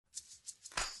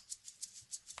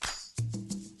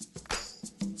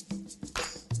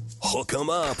Hook 'em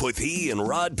up with E and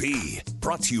Rod B.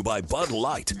 Brought to you by Bud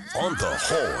Light on the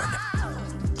Horn.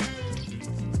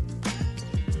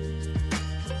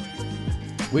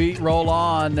 We roll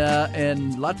on,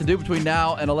 and a lot to do between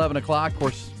now and 11 o'clock. Of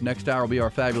course, next hour will be our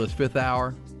fabulous fifth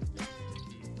hour.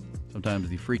 Sometimes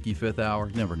the freaky fifth hour.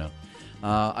 You never know.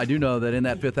 I do know that in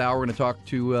that fifth hour, we're going to talk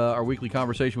to our weekly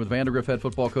conversation with Vandergrift head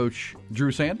football coach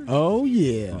Drew Sanders. Oh,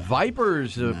 yeah.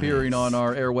 Vipers appearing on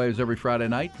our airwaves every Friday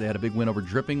night. They had a big win over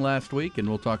Dripping last week, and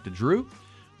we'll talk to Drew.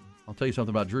 I'll tell you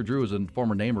something about Drew. Drew is a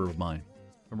former neighbor of mine.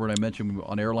 Remember when I mentioned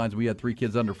on Airlines we had 3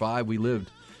 kids under 5? We lived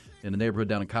in a neighborhood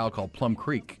down in Kyle called Plum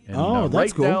Creek. And,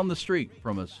 that's cool. Right down the street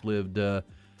from us lived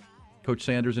Coach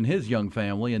Sanders and his young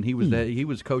family, and he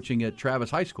was coaching at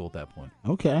Travis High School at that point.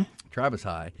 Okay. Travis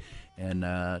High. And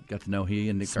got to know he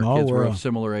and Small our kids were world. of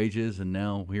similar ages, and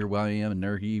now here I am,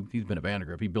 and he's been at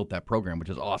Vandergrift. He built that program, which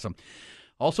is awesome.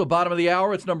 Also, bottom of the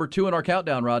hour, it's number 2 in our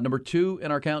countdown, Rod. Number 2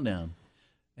 in our countdown.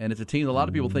 And it's a team that a lot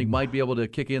of people think might be able to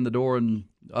kick in the door and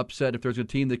upset if there's a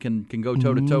team that can go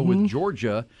toe-to-toe with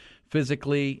Georgia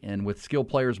physically and with skilled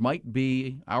players, might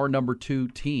be our number 2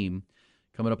 team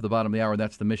coming up at the bottom of the hour.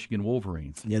 That's the Michigan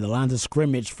Wolverines. Yeah, the lines of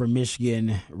scrimmage for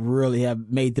Michigan really have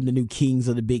made them the new kings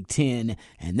of the Big Ten,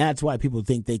 and that's why people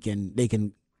think they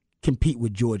can compete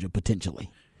with Georgia potentially.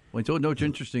 Well, so no, it's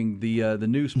interesting. The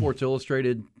new Sports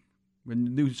Illustrated,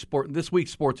 this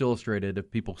week's Sports Illustrated, if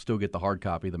people still get the hard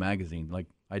copy of the magazine, like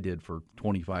I did for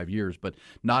 25 years, but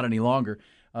not any longer.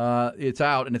 It's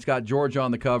out, and it's got Georgia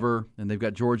on the cover, and they've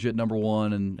got Georgia at number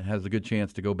 1, and has a good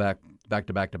chance to go back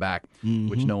to back,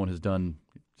 which no one has done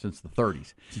since the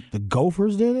 30s. The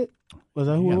Gophers did it? Was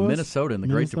that who it was? Minnesota in the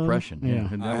Great Depression. Yeah.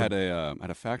 And I had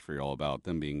a fact for you all about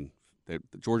them being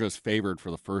Georgia's favored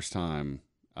for the first time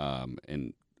let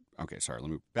me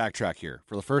backtrack here.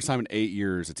 For the first time in 8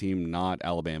 years, a team not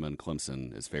Alabama and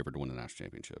Clemson is favored to win the national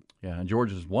championship. Yeah, and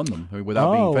Georgia's won them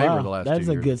without being favored the last 2 years.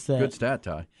 That's a good stat. Good stat,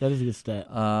 Ty. That is a good stat.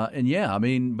 And yeah, I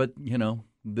mean, but you know,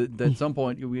 at some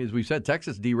point, as we said,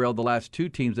 Texas derailed the last 2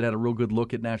 teams that had a real good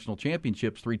look at national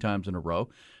championships 3 times in a row,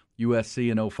 USC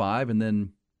in 2005, and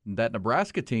then that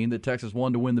Nebraska team that Texas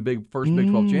won to win the first Big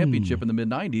 12 championship in the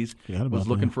mid-'90s was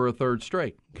looking for a 3rd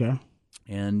straight. Okay.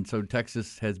 And so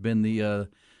Texas has been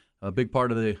a big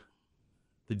part of the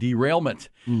derailment.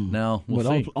 Now, we'll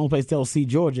see. Only place they'll see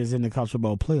Georgia is in the College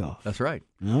Football Playoff. That's right.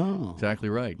 Oh. Exactly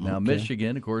right. Now, Okay.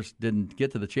 Michigan, of course, didn't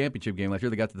get to the championship game last year.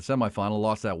 They got to the semifinal,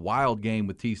 lost that wild game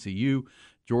with TCU.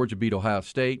 Georgia beat Ohio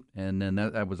State, and then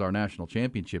that was our national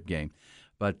championship game.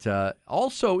 But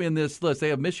also in this list, they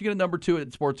have Michigan at number 2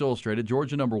 at Sports Illustrated,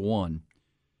 Georgia number 1.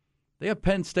 They have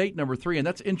Penn State number 3, and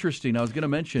that's interesting. I was going to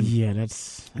mention. Yeah,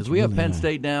 that's because we have really Penn high.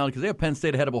 State now, because they have Penn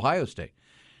State ahead of Ohio State.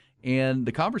 And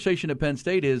the conversation at Penn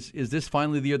State is this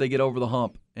finally the year they get over the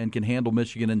hump and can handle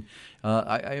Michigan? And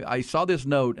I saw this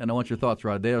note, and I want your thoughts,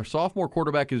 Rod. Their sophomore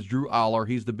quarterback is Drew Aller.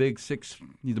 He's the big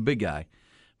guy,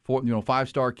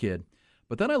 5-star kid.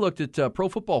 But then I looked at Pro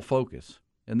Football Focus,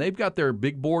 and they've got their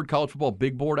big board, college football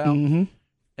big board out. And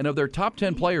of their top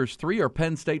 10 players, 3 are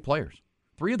Penn State players.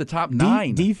 3 of the top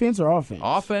 9. Defense or offense?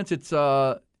 Offense, it's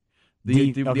the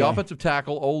offensive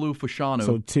tackle, Olu Fashanu.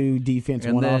 So 2 defense,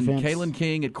 and 1 then offense. Kalen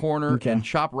King at corner and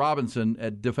Chop Robinson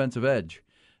at defensive edge.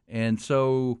 And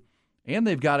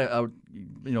they've got a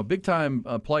big time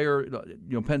player.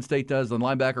 Penn State does, the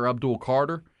linebacker Abdul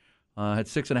Carter had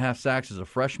 6.5 sacks as a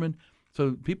freshman.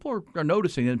 So people are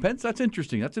noticing, and that's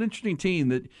interesting. That's an interesting team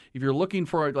that if you're looking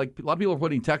for, like a lot of people are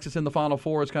putting Texas in the Final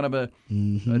Four as kind of a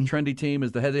trendy team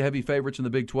as the heavy favorites in the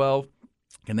Big 12.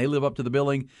 Can they live up to the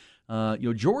billing?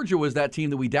 Georgia was that team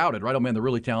that we doubted, right? Oh man, they're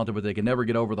really talented, but they can never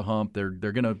get over the hump. They're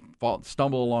going to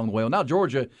stumble along the way. Well, now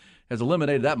Georgia has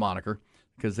eliminated that moniker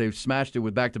because they've smashed it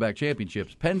with back-to-back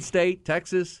championships. Penn State,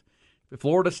 Texas,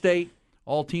 Florida State,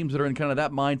 all teams that are in kind of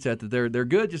that mindset that they're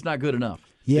good, just not good enough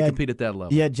to compete at that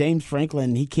level. Yeah, James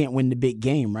Franklin, he can't win the big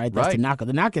game, right? That's right. the knock.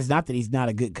 The knock is not that he's not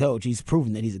a good coach. He's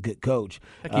proven that he's a good coach.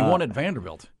 Heck, he won at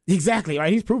Vanderbilt. Exactly,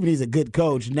 right? He's proven he's a good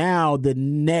coach. Now the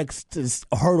next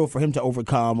hurdle for him to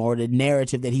overcome, or the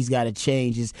narrative that he's got to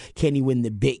change, is can he win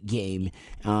the big game?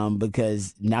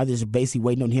 Because now they're basically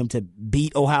waiting on him to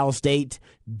beat Ohio State,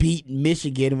 beat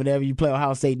Michigan, whenever you play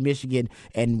Ohio State, Michigan,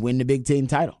 and win the Big Ten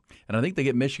title. And I think they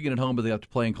get Michigan at home, but they have to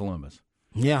play in Columbus.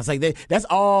 Yeah, it's like that's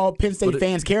all Penn State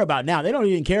fans care about now. They don't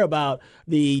even care about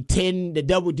the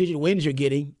double-digit wins you're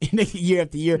getting year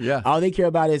after year. Yeah. All they care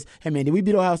about is, hey, man, did we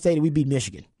beat Ohio State? Did we beat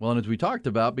Michigan? Well, and as we talked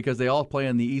about, because they all play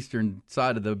on the eastern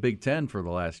side of the Big Ten for the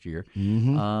last year, they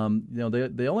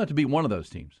only have to beat one of those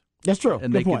teams. That's true.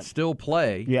 And Good they point. can still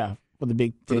play for the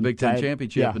Big Ten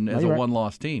championship yeah. and as a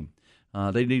one-loss team.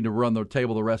 They need to run the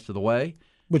table the rest of the way.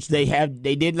 Which they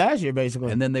did last year,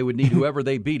 basically. And then they would need whoever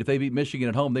they beat. If they beat Michigan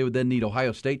at home, they would then need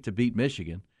Ohio State to beat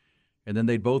Michigan. And then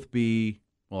they'd both be,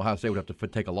 Ohio State would have to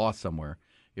take a loss somewhere.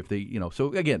 If they,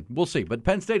 so again, we'll see. But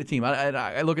Penn State, a team,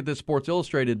 I look at this Sports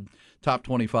Illustrated top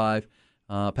 25.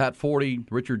 Pat Forty,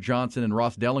 Richard Johnson, and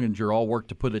Ross Dellinger all worked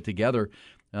to put it together.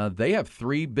 They have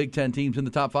 3 Big Ten teams in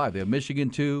the top 5. They have Michigan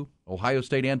 2, Ohio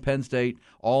State and Penn State,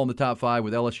 all in the top 5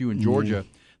 with LSU and Georgia.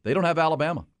 They don't have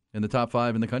Alabama in the top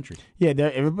 5 in the country. Yeah,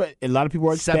 a lot of people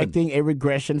are expecting a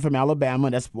regression from Alabama.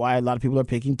 That's why a lot of people are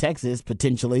picking Texas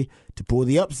potentially to pull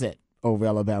the upset over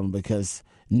Alabama because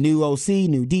new OC,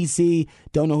 new DC,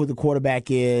 don't know who the quarterback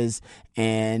is,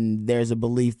 and there's a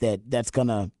belief that that's going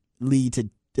to lead to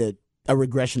a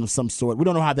regression of some sort. We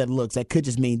don't know how that looks. That could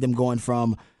just mean them going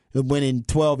from winning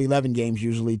 12, 11 games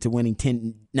usually to winning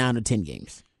 9 or 10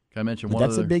 games. Can I mention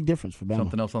that's a big difference for Bama.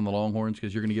 Something else on the Longhorns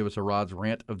because you're going to give us a Rod's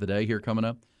rant of the day here coming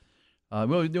up.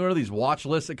 We're doing these watch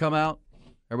lists that come out.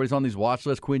 Everybody's on these watch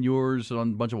lists. Quinn Ewers on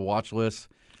a bunch of watch lists.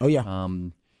 Oh, yeah.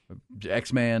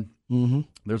 X-Man. Mm-hmm.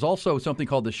 There's also something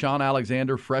called the Sean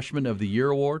Alexander Freshman of the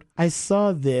Year Award. I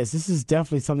saw this. This is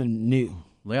definitely something new.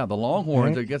 Yeah, the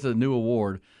Longhorns, it gets a new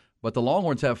award. But the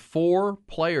Longhorns have 4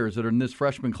 players that are in this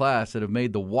freshman class that have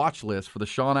made the watch list for the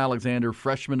Sean Alexander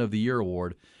Freshman of the Year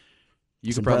Award.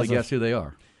 You can probably guess who they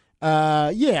are.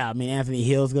 Yeah, I mean, Anthony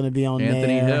Hill's going to be on there.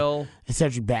 Anthony Hill. And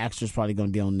Cedric Baxter's probably going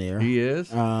to be on there. He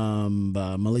is.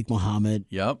 Malik Muhammad.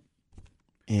 Yep.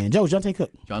 And Jonte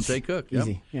Cook. Jonte Cook, yep.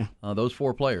 Easy, yeah. Those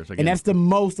 4 players. Again. And that's the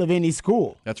most of any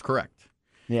school. That's correct.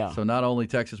 Yeah. So not only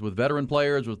Texas with veteran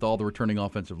players, with all the returning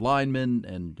offensive linemen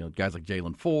and guys like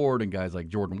Jalen Ford and guys like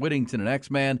Jordan Whittington and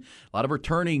X-Man, a lot of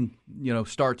returning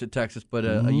starts at Texas, but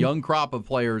a young crop of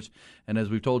players. And as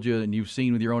we've told you and you've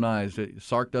seen with your own eyes,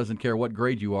 Sark doesn't care what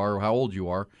grade you are or how old you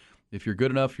are. If you're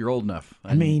good enough, you're old enough.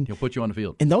 I mean, he'll put you on the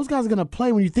field. And those guys are going to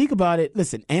play. When you think about it,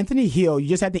 listen, Anthony Hill, you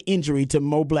just had the injury to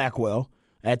Mo Blackwell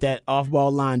at that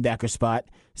off-ball linebacker spot.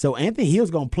 So Anthony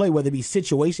Hill's going to play, whether it be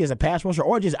situationally as a pass rusher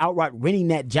or just outright winning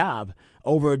that job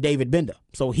over David Benda.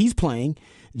 So he's playing.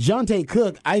 Jonte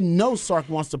Cook, I know Sark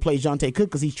wants to play Jonte Cook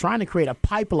because he's trying to create a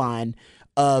pipeline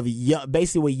of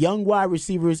basically young wide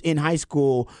receivers in high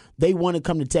school. They want to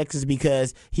come to Texas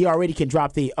because he already can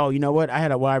drop you know what? I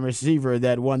had a wide receiver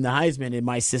that won the Heisman in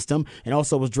my system and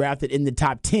also was drafted in the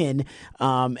top 10,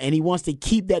 and he wants to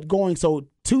keep that going. So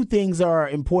 2 things are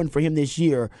important for him this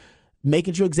year.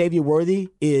 Making sure Xavier Worthy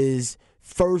is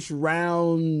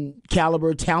first-round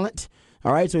caliber talent,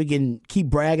 all right, so he can keep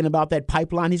bragging about that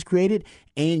pipeline he's created,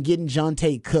 and getting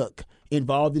Jonte Cook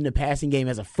involved in the passing game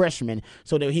as a freshman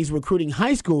so that he's recruiting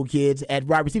high school kids at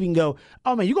wide receiver and go,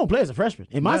 oh, man, you're going to play as a freshman.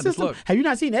 In my system, have you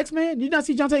not seen X-Man? You not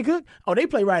see Jonte Cook? Oh, they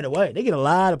play right away. They get a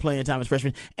lot of playing time as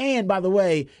freshmen. And, by the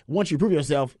way, once you prove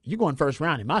yourself, you're going first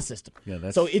round in my system. Yeah,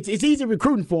 so it's easy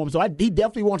recruiting for him. So he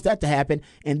definitely wants that to happen.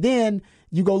 And then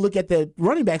you go look at the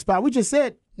running back spot. We just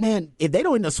said, man, if they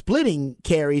don't end up splitting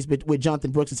carries with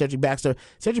Jonathan Brooks and Cedric Baxter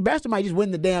might just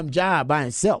win the damn job by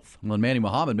himself. Well, Manny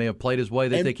Muhammad may have played his way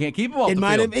that they can't keep him off the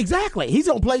field. Exactly. He's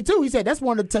going to play, too. He said that's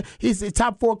one of his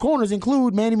top 4 corners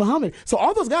include Manny Muhammad. So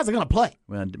all those guys are going to play.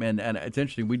 And it's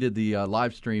interesting. We did the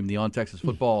live stream, the On Texas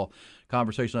Football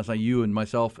conversation last night, you and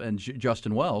myself and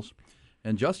Justin Wells.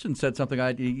 And Justin said something.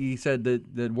 He said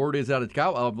that word is out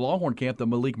of Longhorn camp that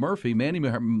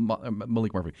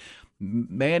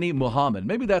Manny Muhammad.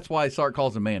 Maybe that's why Sark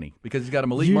calls him Manny, because he's got a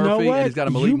Malik Murphy and he's got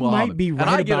a Malik Muhammad. You might be right and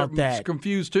I about get that.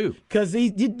 Confused too. Because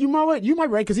you might be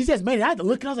right, because he says Manny. I had to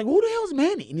look and I was like, who the hell's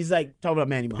Manny? And he's like, talking about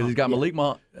Manny Muhammad. Because he's got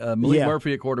Malik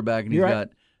Murphy at quarterback, and he's got.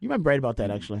 You might be right about that,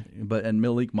 actually. And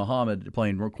Malik Muhammad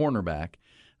playing cornerback.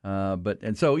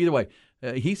 So either way.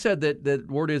 He said that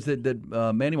word is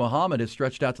that Manny Muhammad has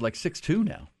stretched out to like 6'2"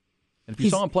 now. And if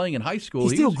you saw him playing in high school,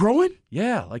 he's still growing?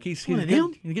 Yeah, like he's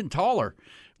getting taller.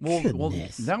 Well,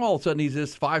 now all of a sudden he's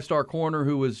this 5-star corner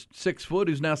who was 6 foot,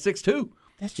 who's now 6'2".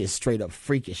 That's just straight up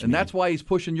freakish. And that's why he's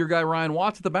pushing your guy Ryan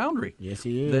Watts at the boundary. Yes,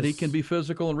 he is. That he can be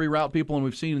physical and reroute people, and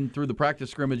we've seen through the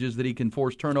practice scrimmages that he can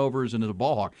force turnovers and is a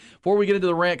ball hawk. Before we get into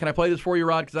the rant, can I play this for you,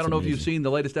 Rod? Because I don't know if you've seen the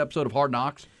latest episode of Hard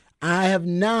Knocks. I have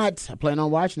not. I plan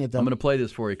on watching it, though. I'm going to play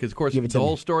this for you because, of course, the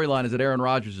whole storyline is that Aaron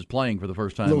Rodgers is playing for the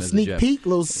first time. Little sneak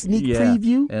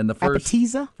preview, and the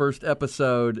first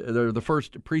episode, the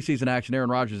first preseason action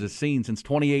Aaron Rodgers has seen since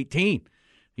 2018.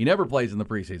 He never plays in the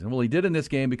preseason. Well, he did in this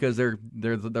game because they're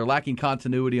lacking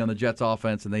continuity on the Jets'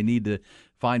 offense, and they need to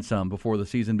find some before the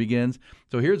season begins.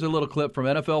 So here's a little clip from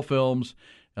NFL Films.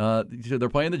 They're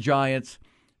playing the Giants.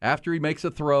 After he makes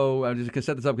a throw, I'm just going to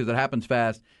set this up because it happens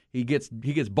fast. He gets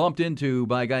bumped into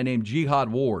by a guy named Jihad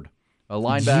Ward, a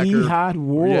linebacker. Jihad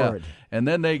Ward. Yeah. And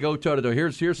then they go toe-to-toe.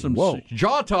 Here's some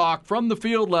jaw talk from the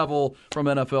field level from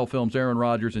NFL Films, Aaron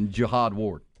Rodgers and Jihad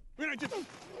Ward.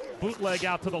 Bootleg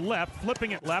out to the left,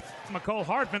 flipping it left. Mecole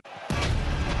Hardman.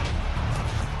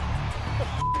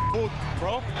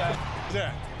 Bro,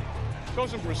 that. Show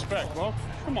some respect, bro.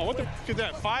 Come on, what the is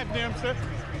that? 5 damn steps?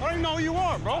 I don't even know who you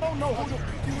are, bro. I don't know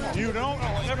who you don't?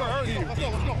 I never heard of you. Let's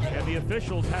go. And the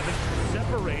officials having to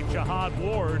separate Jihad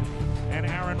Ward and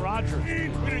Aaron Rodgers.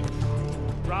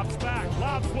 Drops back,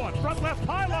 lobs one, front left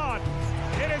pylon.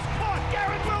 It is caught.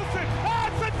 Garrett Wilson.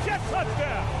 It's a Jet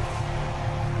touchdown.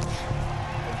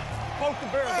 Poke the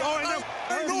barrel. Bro, I never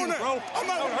heard of you, bro. I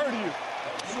never heard of you.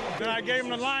 Then I gave him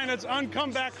the line that's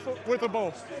uncome back with a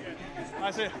bow.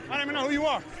 I said, I don't even know who you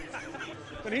are.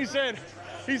 But he said,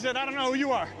 I don't know who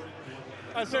you are.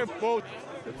 I said, well.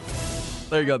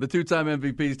 There you go. The 2-time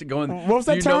MVPs going. What was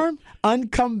that term?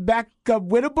 Uncome back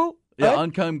winnable? Yeah,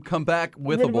 come back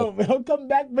with a ball. Come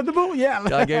back with the ball. Yeah.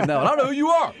 I gave him that one. I don't know who you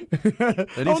are. And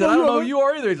he said, I don't know who you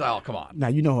are either. He's like, oh, come on. Now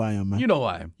you know who I am, man. You know who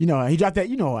I am. You know he dropped that.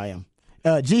 You know who I am.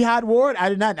 Jihad Ward. I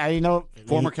didn't know.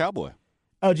 Former Cowboy.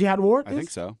 Oh, Jihad Ward. I think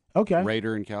so. Okay.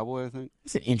 Raider and Cowboy, I think.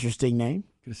 It's an interesting name.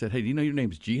 Could have said, hey, do you know your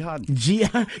name's Jihad?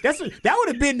 Jihad. That would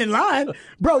have been the line,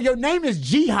 bro. Your name is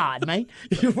Jihad, man.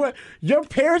 Your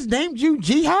parents named you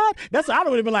Jihad. That's what I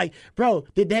would have been like, bro.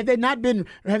 Have they not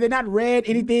read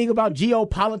anything about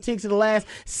geopolitics in the last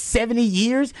 70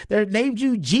 years? They named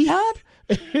you Jihad.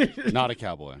 Not a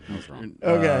Cowboy. I was wrong.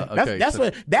 Okay.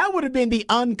 That would have been the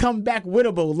uncome back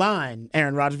winnable line.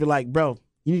 Aaron Rodgers be like, bro.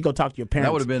 You need to go talk to your parents.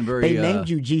 That would have been very. They named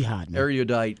you Jihad. Man.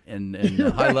 Erudite and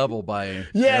high level by.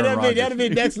 Yeah, that'd have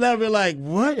been next level. Like,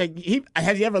 what?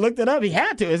 Has he ever looked it up? He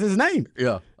had to. It's his name.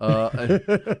 Yeah. Look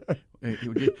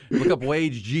up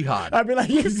Wage Jihad. I'd be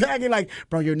like, exactly. Like,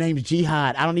 bro, your name's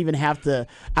Jihad. I don't even have to.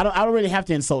 I don't really have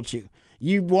to insult you.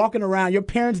 You walking around. Your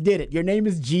parents did it. Your name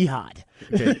is Jihad.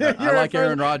 Okay, I like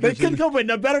Aaron Rodgers. They couldn't come up with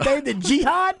a better name than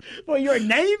Jihad for your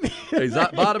name. Hey,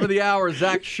 bottom of the hour,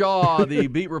 Zach Shaw, the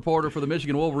beat reporter for the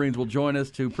Michigan Wolverines, will join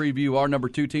us to preview our number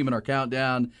 2 team in our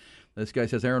countdown. This guy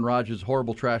says Aaron Rodgers,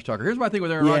 horrible trash talker. Here's my thing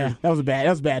with Aaron Rodgers. That was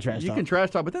bad trash talk. You can trash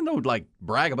talk, but then don't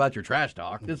brag about your trash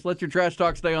talk. Just let your trash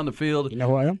talk stay on the field. You know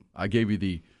who I am? I gave you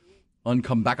the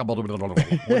uncomebackable,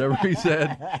 whatever he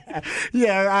said.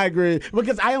 Yeah, I agree.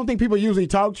 Because I don't think people usually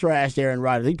talk trash to Aaron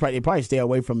Rodgers. They probably stay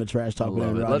away from the trash talk.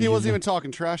 He wasn't even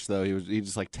talking trash, though. He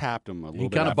just tapped him a little bit. He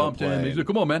kind of bumped him. He said,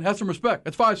 come on, man, have some respect.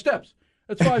 That's 5 steps.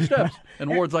 That's 5 steps.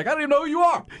 And Ward's like, I don't even know who you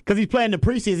are. Because he's playing the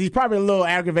preseason. He's probably a little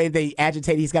aggravated. They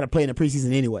agitated. He's got to play in the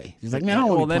preseason anyway. He's like, man, I don't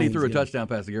want to. Well, then he threw a touchdown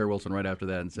pass to Garrett Wilson right after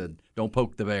that and said, don't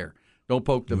poke the bear. Don't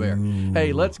poke the bear.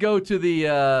 Hey, let's go to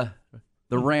the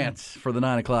rants for the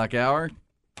 9 o'clock hour.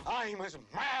 I'm as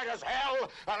mad as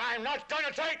hell, and I'm not going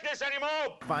to take this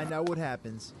anymore. Find out what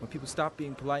happens when people stop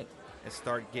being polite and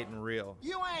start getting real.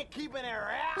 You ain't keeping it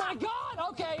around. My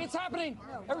God! Okay, it's happening.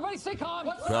 Everybody stay calm.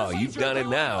 Oh, you've done it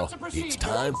now. It's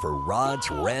time for Rod's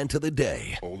Rant of the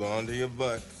Day. Hold on to your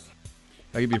butts.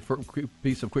 I'll give you a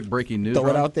piece of quick breaking news. Throw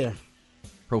it out there.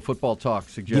 Pro Football Talk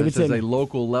suggests as a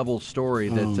local level story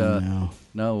that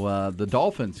the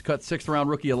Dolphins cut 6th-round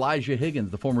rookie Elijah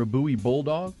Higgins, the former Bowie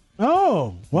Bulldog.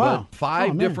 Oh, wow. But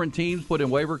 5 different teams put in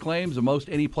waiver claims, the most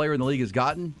any player in the league has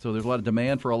gotten. So there's a lot of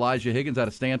demand for Elijah Higgins out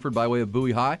of Stanford by way of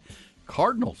Bowie High.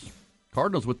 Cardinals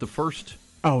with the first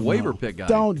waiver pick guy.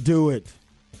 Don't do it.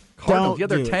 Cardinals,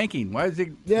 they're tanking. Why is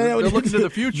he? They're looking to the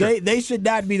future. They should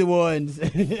not be the ones.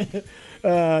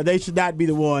 They should not be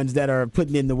the ones that are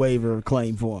putting in the waiver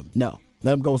claim for him. No,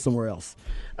 let them go somewhere else.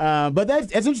 But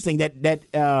that's interesting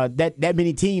that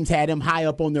many teams had him high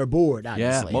up on their board.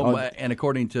 Obviously. Yeah, and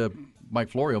according to Mike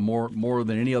Florio, more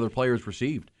than any other players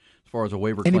received as far as a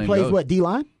waiver claim goes. And he plays what,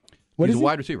 D-line? He's a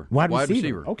wide receiver. Wide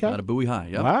receiver. Okay. Out of Bowie High.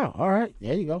 Yep. Wow. All right.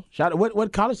 There you go.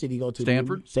 What college did he go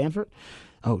to? Stanford.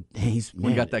 Oh,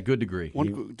 we got that good degree.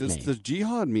 Does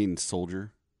jihad mean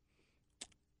soldier?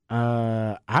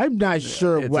 I'm not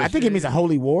sure. I think it means a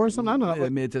holy war or something. I don't know.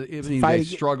 It means a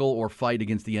struggle or fight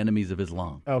against the enemies of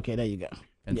Islam. Okay, there you go.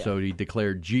 And so he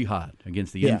declared jihad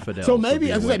against the infidels. So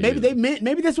maybe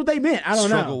maybe that's what they meant. I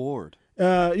don't know. Struggle ward.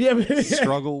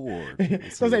 Struggle ward.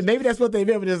 So maybe that's what they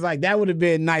meant. But it's like that would have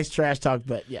been nice trash talk.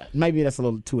 But yeah, maybe that's a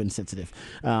little too insensitive.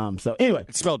 So anyway,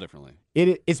 it's spelled differently.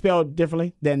 It's spelled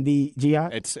differently than the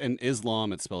jihad. It's in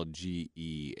Islam. It's spelled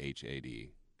G-E-H-A-D,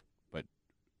 but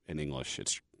in English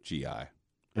it's G-I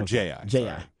or J-I.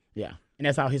 J-I. Yeah. And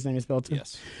that's how his name is spelled too?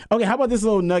 Yes. Okay, how about this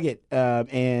little nugget?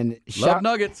 Love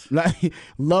nuggets.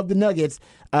 Love the nuggets.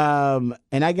 And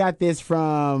I got this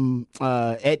from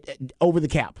Over the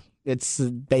Cap. It's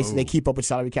basically they keep up with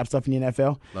salary cap stuff in the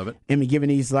NFL. Love it. I mean, giving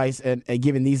these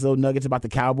giving these little nuggets about the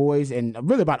Cowboys and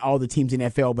really about all the teams in the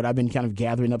NFL, but I've been kind of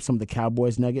gathering up some of the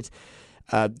Cowboys nuggets.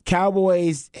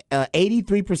 Cowboys,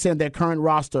 83% of their current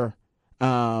roster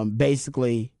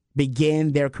basically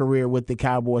began their career with the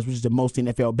Cowboys, which is the most in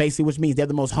the NFL, basically, which means they're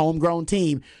the most homegrown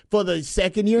team for the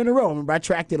second year in a row. Remember, I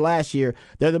tracked it last year.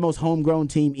 They're the most homegrown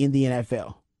team in the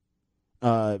NFL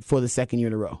for the second year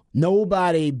in a row.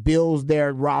 Nobody builds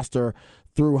their roster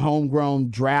through homegrown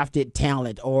drafted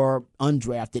talent or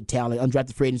undrafted talent,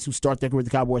 undrafted free agents who start their career with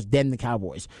the Cowboys, then the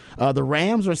Cowboys. The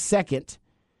Rams are second,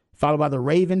 followed by the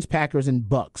Ravens, Packers, and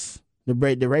Bucks. The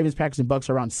Ravens, Packers, and Bucks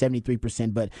are around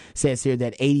 73%, but says here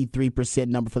that 83%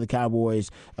 number for the Cowboys'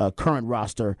 current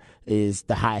roster is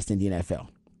the highest in the NFL,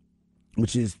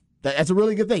 which is that's a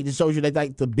really good thing. It shows you they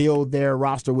like to build their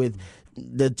roster with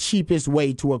the cheapest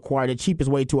way to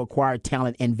acquire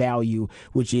talent and value,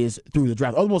 which is through the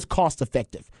draft. Or the most cost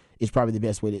effective is probably the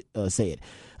best way to say it.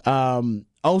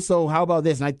 Also, how about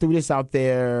this? And I threw this out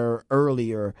there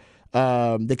earlier.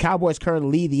 The Cowboys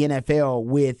currently lead the NFL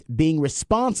with being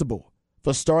responsible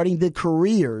for starting the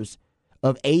careers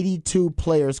of 82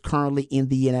 players currently in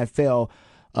the NFL,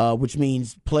 which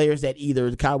means players that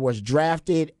either the Cowboys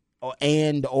drafted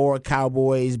or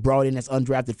Cowboys brought in as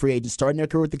undrafted free agents. Starting their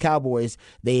career with the Cowboys,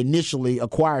 they initially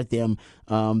acquired them.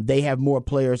 They have more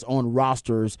players on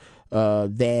rosters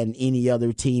than any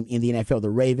other team in the NFL. The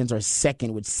Ravens are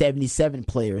second with 77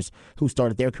 players who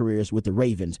started their careers with the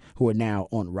Ravens, who are now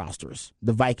on rosters.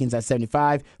 The Vikings at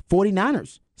 75,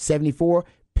 49ers 74,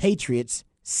 Patriots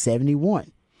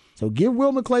 71. So give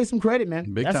Will McClay some credit,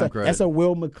 man. Big time credit. That's a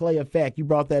Will McClay effect. You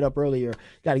brought that up earlier.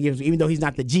 Got to give him, even though he's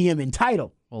not the GM in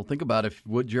title. Well, think about if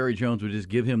Jerry Jones would just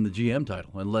give him the GM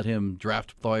title and let him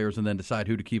draft players and then decide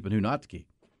who to keep and who not to keep.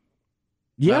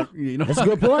 Yeah, that's a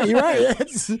good point. You're right.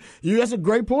 That's a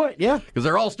great point. Yeah, because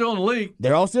they're all still in the league.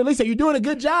 They're all still in the league. So you're doing a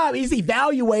good job. He's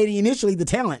evaluating initially the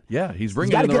talent. Yeah, he's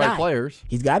bringing in the right players.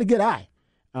 He's got a good eye.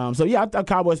 So, yeah, I thought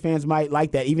Cowboys fans might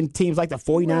like that. Even teams like the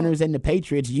 49ers and the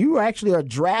Patriots, you actually are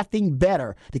drafting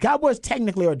better. The Cowboys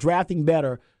technically are drafting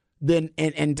better than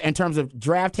in terms of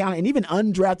draft talent and even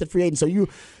undrafted free agents. So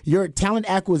your talent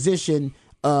acquisition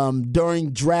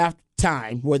during draft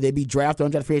time, whether they be draft or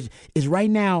undrafted free agents, is right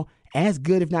now as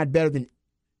good, if not better, than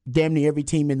damn near every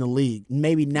team in the league.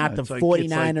 Maybe not the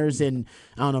 49ers and,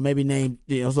 I don't know, maybe name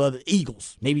the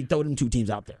Eagles. Maybe throw them two teams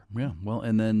out there. Yeah, well,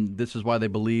 and then this is why they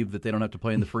believe that they don't have to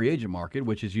play in the free agent market,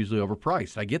 which is usually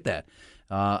overpriced. I get that.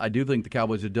 I do think the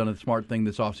Cowboys have done a smart thing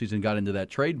this offseason, got into that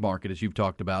trade market, as you've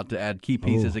talked about, to add key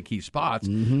pieces at key spots.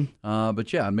 Mm-hmm.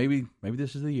 But, yeah, maybe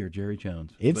this is the year, Jerry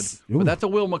Jones. But that's a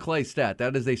Will McClay stat.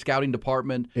 That is a scouting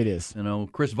department. It is.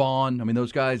 Chris Vaughn. I mean,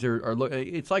 those guys are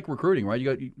it's like recruiting, right?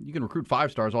 You can recruit 5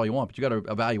 stars all you want, but you got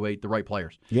to evaluate the right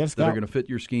players that are going to fit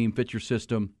your scheme, fit your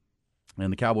system.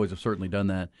 And the Cowboys have certainly done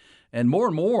that. And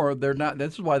more, they're not.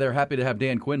 This is why they're happy to have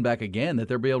Dan Quinn back again, that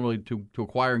they'll be able to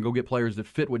acquire and go get players that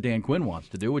fit what Dan Quinn wants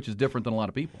to do, which is different than a lot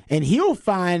of people. And he'll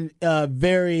find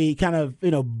very kind of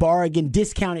bargain,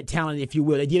 discounted talent, if you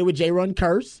will. They did it with Jaron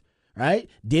Kearse, right?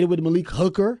 Did it with Malik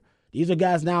Hooker. These are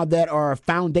guys now that are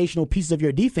foundational pieces of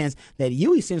your defense that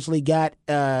you essentially got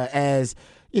as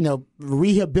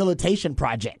rehabilitation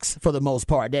projects for the most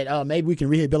part, that maybe we can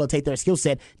rehabilitate their skill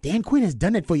set. Dan Quinn has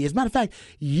done it for you. As a matter of fact,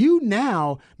 you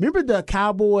now, remember the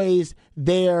Cowboys,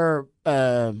 their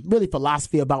really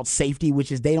philosophy about safety,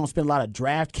 which is they don't spend a lot of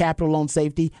draft capital on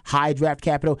safety, high draft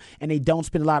capital, and they don't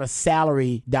spend a lot of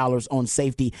salary dollars on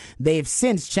safety. They've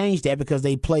since changed that because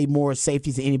they play more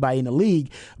safeties than anybody in the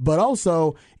league, but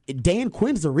also Dan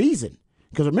Quinn's the reason.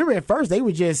 Because remember, at first they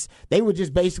would just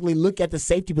basically look at the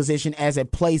safety position as a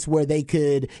place where they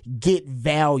could get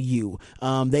value.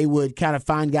 They would kind of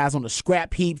find guys on the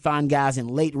scrap heap, find guys in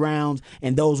late rounds,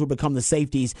 and those would become the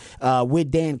safeties. With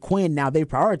Dan Quinn, now they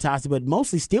prioritized it, but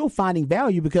mostly still finding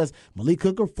value because Malik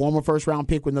Hooker, former first-round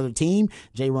pick with another team.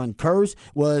 Jaron Kearse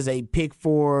was a pick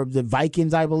for the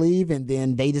Vikings, I believe, and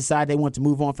then they decided they want to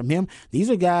move on from him. These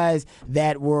are guys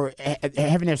that were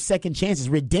having their second chances,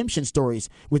 redemption stories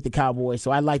with the Cowboys. So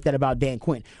I like that about Dan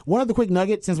Quinn. One other quick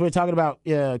nugget, since we're talking about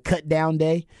cut down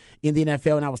day in the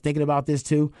NFL, and I was thinking about this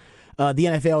too. The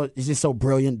NFL is just so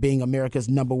brilliant, being America's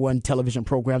 #1 television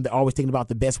program. They're always thinking about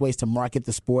the best ways to market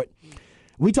the sport.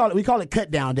 We call it cut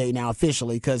down day now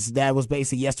officially because that was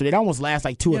basically yesterday. It almost lasts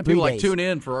like 2 or 3 days. People tune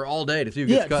in for all day to see who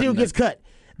gets cut. See who gets cut.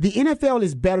 The NFL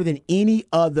is better than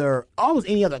almost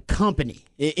any other company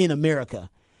in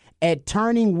America at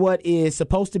turning what is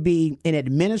supposed to be an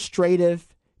administrative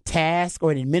task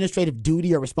or an administrative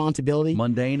duty or responsibility.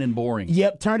 Mundane and boring.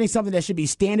 Yep, turning something that should be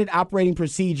standard operating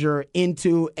procedure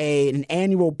into an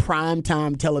annual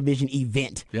primetime television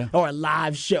event or a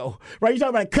live show. Right? You're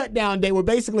talking about a cut down day where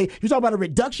basically you're talking about a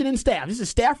reduction in staff. This is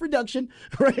staff reduction,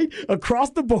 right?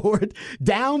 Across the board,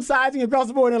 downsizing across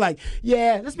the board. They're like,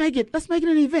 yeah, let's make it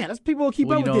an event. People will keep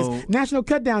up with this. National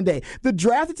Cut Down Day. The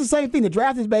draft is the same thing. The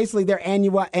draft is basically their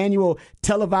annual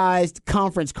televised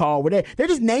conference call where they're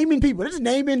just naming people. They're just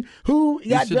naming who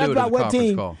got drafted by what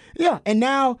team. Call. Yeah, and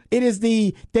now it is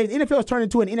the NFL has turned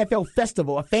into an NFL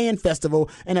festival, a fan festival,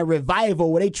 and a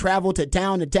revival where they travel to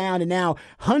town, and now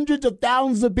hundreds of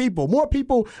thousands of people, more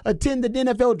people attend the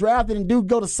NFL draft than do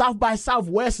go to South by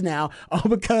Southwest now,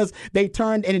 because they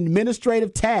turned an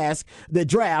administrative task, the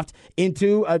draft,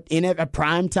 into a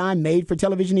primetime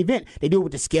made-for-television event. They do it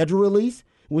with the schedule release,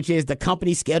 which is the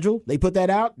company schedule. They put that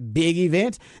out, big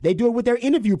event. They do it with their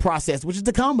interview process, which is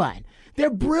the combine. They're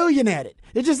brilliant at it.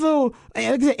 It's just little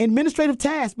administrative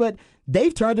tasks, but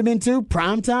they've turned them into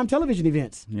primetime television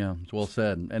events. Yeah, it's well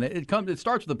said. And it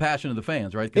starts with the passion of the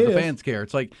fans, right? Because the fans care.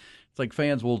 It's like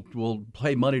fans will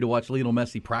pay money to watch Lionel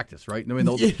Messi practice, right? I mean,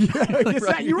 they'll,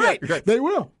 you're right. They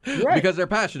will. Right. Because they're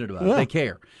passionate about it. They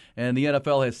care. And the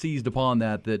NFL has seized upon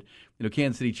that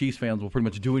Kansas City Chiefs fans will pretty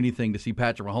much do anything to see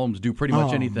Patrick Mahomes do pretty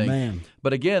much anything. Man.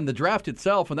 But again, the draft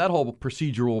itself and that whole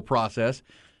procedural process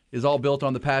is all built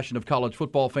on the passion of college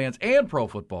football fans and pro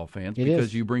football fans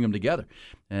because you bring them together.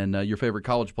 And your favorite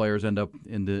college players end up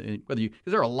because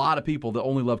there are a lot of people that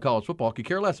only love college football, could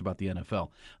care less about the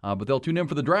NFL. But they'll tune in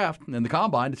for the draft and the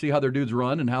combine to see how their dudes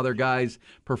run and how their guys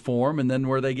perform and then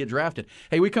where they get drafted.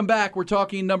 Hey, we come back. We're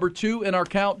talking number 2 in our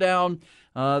countdown.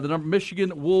 The number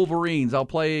Michigan Wolverines. We'll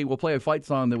play a fight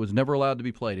song that was never allowed to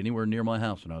be played anywhere near my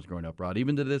house when I was growing up, Rod.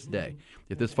 Even to this day,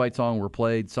 if this fight song were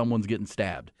played, someone's getting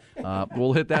stabbed.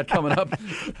 We'll hit that coming up.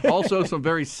 Also, some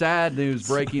very sad news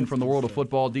breaking from the world of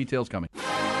football. Details coming.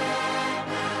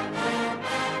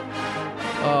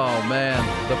 Oh man,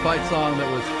 the fight song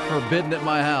that was forbidden at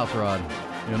my house, Rod.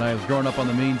 When I was growing up on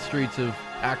the mean streets of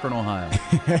Akron, Ohio.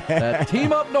 That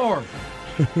Team Up North.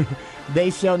 They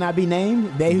shall not be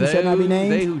named. They who shall not be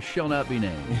named. They who shall not be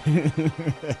named.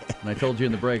 And I told you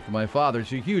in the break, my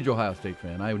father's a huge Ohio State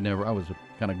fan. I was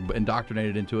kind of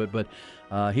indoctrinated into it, but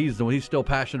he's still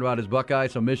passionate about his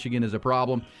Buckeyes. So Michigan is a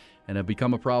problem, and it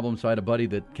become a problem. So I had a buddy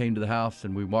that came to the house,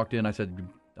 and we walked in. I said,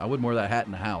 I wouldn't wear that hat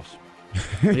in the house.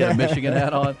 He had a Michigan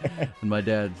hat on, and my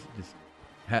dad's just.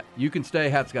 You can stay.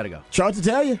 Hat's got to go. Charles to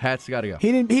tell you. Hat's got to go.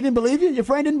 He didn't believe you? Your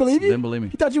friend didn't believe you? Didn't believe me.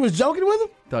 He thought you was joking with him?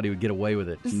 Thought he would get away with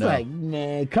it. It's like,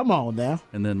 man, come on now.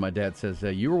 And then my dad says,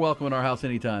 you were welcome in our house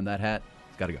anytime. That hat's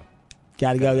got to go.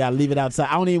 Gotta go. Gotta leave it outside.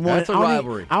 I don't even want it. That's a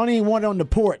rivalry. I don't even want it on the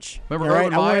porch. Remember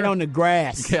Urban Meyer? I want it on the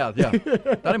grass. Yeah. Not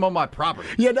even on my property.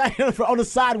 Yeah, on the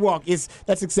sidewalk.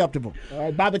 That's acceptable. All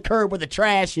right, by the curb where the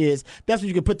trash is, that's where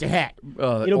you can put your hat.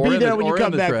 It'll be there when you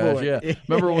come back for it. Yeah.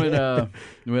 Remember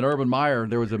when Urban Meyer,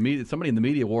 there was somebody in the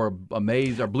media wore a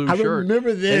maize or blue shirt. I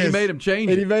remember this. And he made him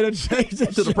change it. He made him change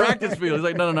it to the practice field. He's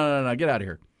like, no, get out of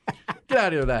here. Get out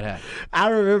of here with that hat. I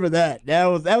remember that. That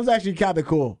was actually kind of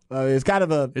cool. It's kind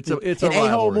of an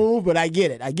a-hole move, but I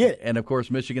get it. And of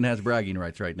course, Michigan has bragging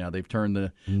rights right now. They've turned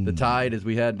the tide as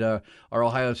we had our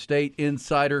Ohio State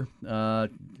insider.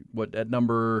 At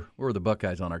number? Where were the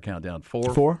Buckeyes on our countdown?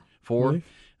 4. 4.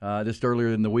 Just earlier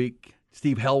in the week.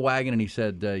 Steve Hellwagon, and he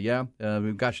said, the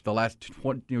last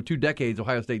 2 decades,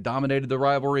 Ohio State dominated the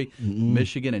rivalry. Mm-hmm.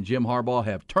 Michigan and Jim Harbaugh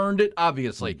have turned it,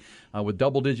 obviously, with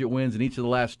double-digit wins in each of the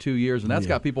last 2 years. And that's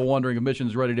got people wondering if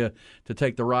Michigan's ready to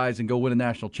take the rise and go win a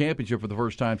national championship for the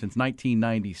first time since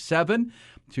 1997.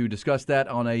 To discuss that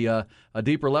on a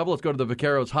deeper level, let's go to the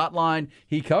Vaqueros hotline.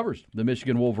 He covers the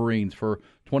Michigan Wolverines for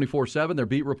 24/7, their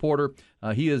beat reporter.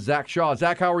 He is Zach Shaw.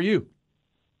 Zach, how are you?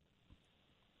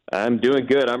 I'm doing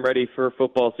good. I'm ready for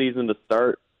football season to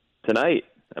start tonight.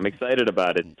 I'm excited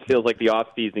about it. It feels like the off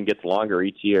season gets longer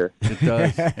each year. It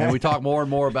does. And we talk more and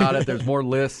more about it. There's more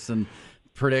lists and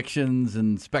predictions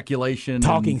and speculation.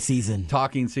 Talking season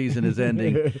is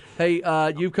ending. Hey,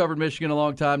 you've covered Michigan a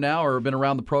long time now, or been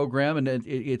around the program, and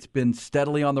it's been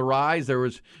steadily on the rise. There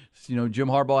was, Jim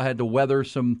Harbaugh had to weather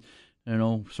some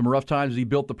rough times as he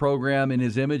built the program in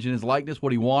his image and his likeness,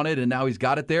 what he wanted, and now he's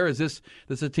got it there. Is this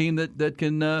a team that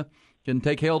can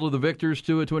take hail to the victors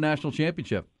to a national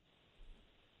championship?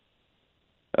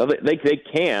 Well, they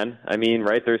can. I mean,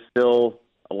 right, there's still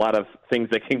a lot of things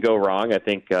that can go wrong. I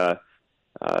think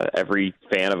every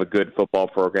fan of a good football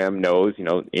program knows,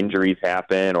 injuries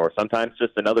happen, or sometimes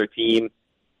just another team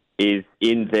is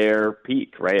in their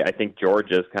peak, right? I think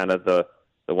Georgia's kind of the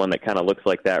one that kind of looks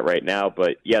like that right now.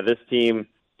 But, yeah, this team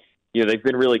they've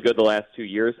been really good the last 2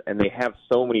 years, and they have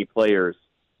so many players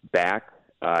back.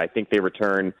 I think they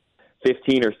returned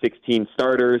 15 or 16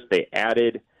 starters. They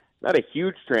added not a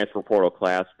huge transfer portal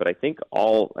class, but I think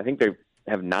they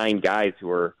have 9 guys who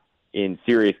are in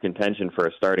serious contention for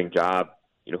a starting job,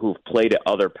 who've played at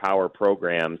other power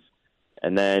programs.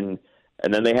 And then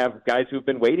they have guys who've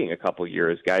been waiting a couple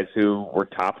years, guys who were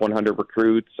top 100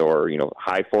 recruits or,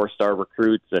 high 4-star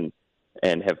recruits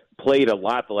and have played a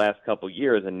lot the last couple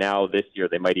years. And now this year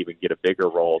they might even get a bigger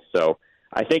role. So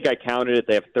I think I counted it.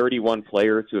 They have 31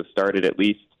 players who have started at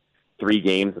least 3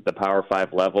 games at the Power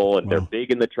 5 level, and they're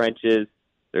big in the trenches.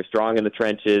 They're strong in the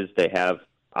trenches. They have,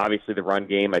 obviously, the run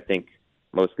game. I think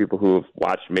most people who have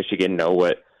watched Michigan know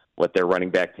what their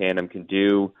running back tandem can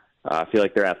do. I feel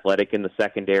like they're athletic in the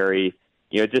secondary.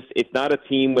 It's not a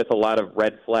team with a lot of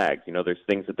red flags. There's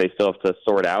things that they still have to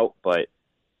sort out, but,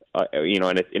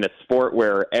 in a sport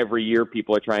where every year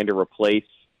people are trying to replace,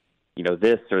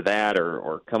 this or that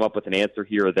or come up with an answer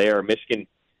here or there, Michigan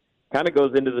kind of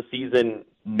goes into the season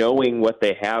knowing what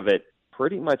they have at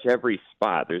pretty much every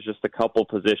spot. There's just a couple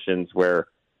positions where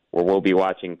we'll be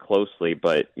watching closely,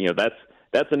 but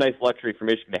that's a nice luxury for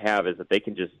Michigan to have, is that they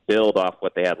can just build off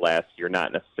what they had last year,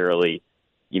 not necessarily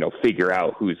figure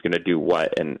out who's going to do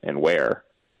what and where.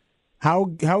 How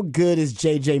good is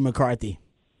J.J. McCarthy?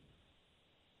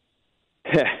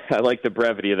 I like the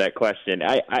brevity of that question.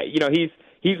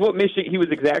 He's what Michigan. He was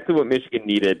exactly what Michigan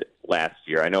needed last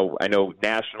year. I know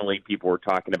nationally people were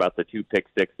talking about the 2 pick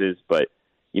sixes, but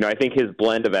I think his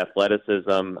blend of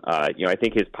athleticism, I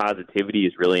think his positivity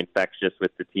is really infectious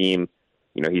with the team.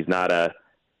 He's not a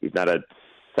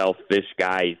selfish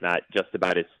guy. He's not just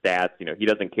about his stats. He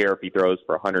doesn't care if he throws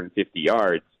for 150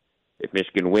 yards. If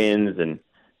Michigan wins and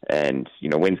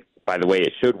wins by the way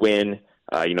it should win,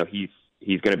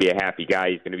 he's going to be a happy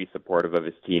guy. He's going to be supportive of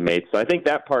his teammates. So I think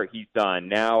that part he's done.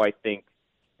 Now I think,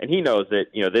 and he knows that,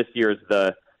 this year is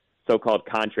the so-called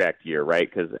contract year, right?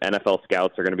 Because NFL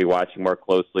scouts are going to be watching more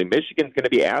closely. Michigan's going to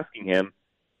be asking him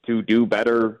to do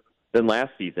better than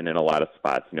last season in a lot of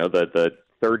spots. The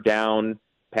third down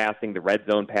passing, the red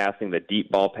zone passing, the deep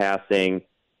ball passing.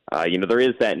 There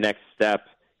is that next step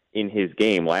in his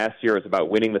game. Last year was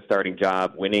about winning the starting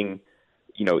job, winning,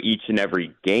 each and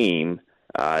every game.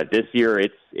 This year,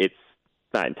 it's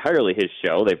not entirely his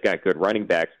show. They've got good running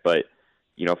backs, but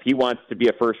if he wants to be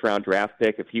a first-round draft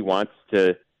pick, if he wants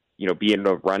to, be in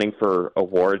the running for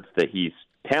awards that he's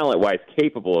talent-wise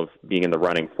capable of being in the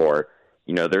running for,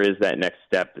 there is that next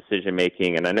step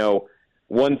decision-making. And I know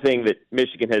one thing that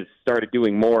Michigan has started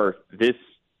doing more this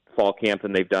fall camp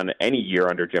than they've done any year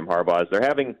under Jim Harbaugh is they're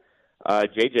having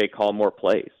JJ call more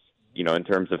plays. In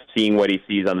terms of seeing what he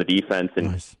sees on the defense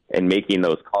and making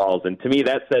those calls. And to me,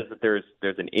 that says that there's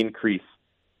an increased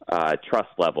trust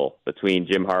level between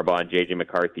Jim Harbaugh and J.J.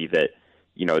 McCarthy that,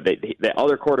 that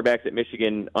other quarterbacks at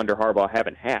Michigan under Harbaugh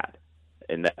haven't had.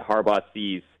 And that Harbaugh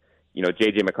sees,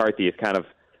 J.J. McCarthy as kind of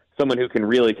someone who can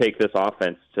really take this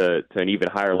offense to an even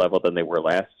higher level than they were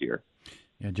last year.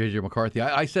 Yeah, J.J. McCarthy.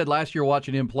 I said last year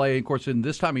watching him play, of course, in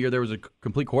this time of year there was a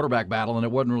complete quarterback battle, and it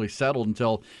wasn't really settled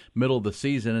until middle of the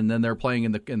season, and then they're playing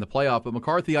in the playoff. But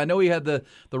McCarthy, I know he had the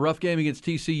rough game against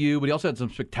TCU, but he also had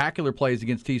some spectacular plays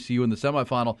against TCU in the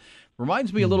semifinal.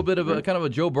 Reminds me a little bit of a kind of a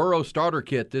Joe Burrow starter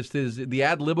kit. This is the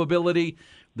ad-lib ability,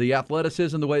 the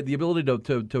athleticism, the ability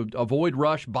to avoid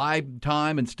rush, buy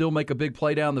time, and still make a big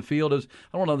play down the field. I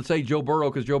don't want to say Joe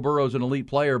Burrow because Joe Burrow is an elite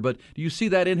player, but do you see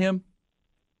that in him?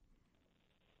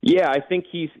 Yeah, I think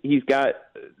he's got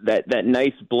that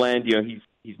nice blend.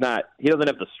 He doesn't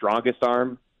have the strongest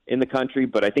arm in the country,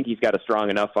 but I think he's got a strong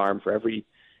enough arm for every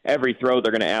throw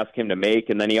they're going to ask him to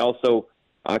make. And then he also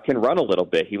can run a little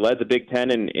bit. He led the Big Ten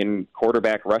in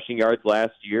quarterback rushing yards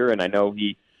last year, and I know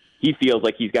he feels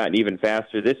like he's gotten even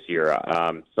faster this year.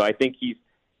 So I think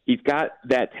he's got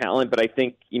that talent. But I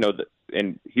think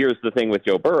and here's the thing with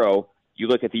Joe Burrow: you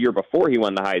look at the year before he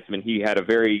won the Heisman, he had a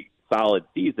very solid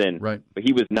season, right? But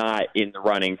he was not in the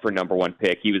running for number 1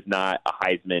 pick. He was not a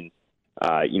Heisman,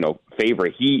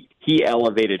 favorite. He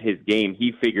elevated his game.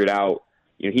 He figured out,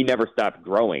 he never stopped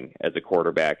growing as a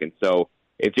quarterback. And so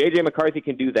if J.J. McCarthy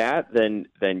can do that, then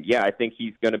yeah, I think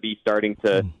he's going to be starting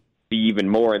to be even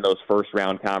more in those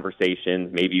first-round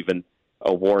conversations, maybe even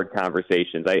award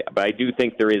conversations. But I do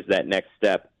think there is that next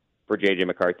step for J.J.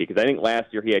 McCarthy, because I think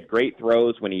last year he had great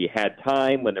throws when he had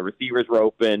time, when the receivers were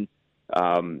open,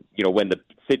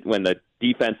 when the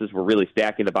defenses were really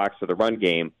stacking the box for the run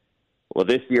game. Well,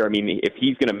 this year, if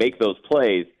he's going to make those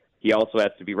plays, he also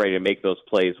has to be ready to make those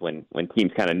plays when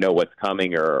teams kind of know what's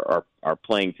coming or are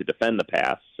playing to defend the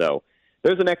pass. So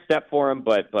there's a next step for him.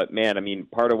 But man,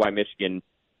 part of why Michigan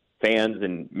fans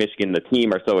and Michigan, the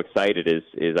team, are so excited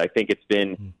is I think it's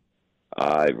been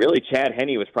really Chad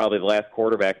Henne was probably the last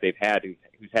quarterback they've had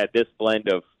who's had this blend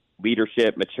of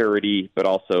leadership, maturity, but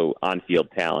also on-field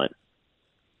talent.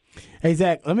 Hey,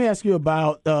 Zach, let me ask you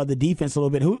about the defense a little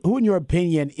bit. Who in your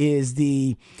opinion, who's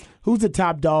the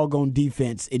top dog on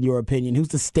defense, in your opinion? Who's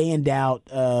the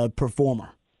standout performer?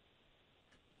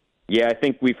 Yeah, I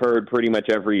think we've heard pretty much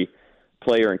every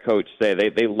player and coach say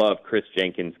they love Chris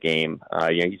Jenkins' game.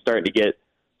 He's starting to get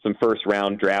some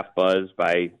first-round draft buzz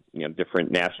by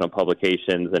different national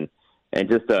publications and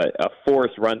just a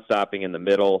forced run stopping in the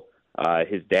middle.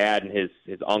 His dad and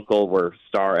his uncle were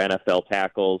star NFL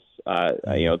tackles,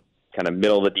 kind of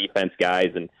middle of the defense guys.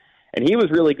 And he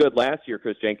was really good last year,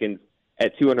 Chris Jenkins,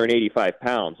 at 285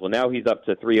 pounds. Well, now he's up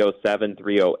to 307,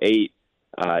 308.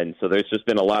 And so there's just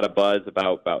been a lot of buzz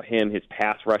about him, his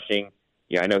pass rushing.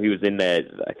 I know he was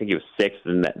I think he was sixth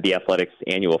in the Athletics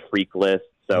annual freak list.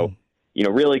 So,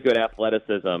 really good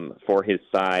athleticism for his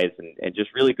size and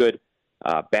just really good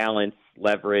balance,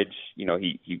 leverage.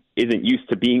 He isn't used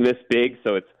to being this big,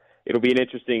 so it'll be an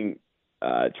interesting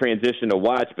transition to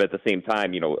watch. But at the same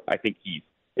time, I think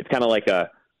it's kind of like a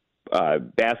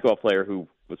basketball player who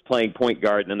was playing point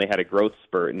guard and then they had a growth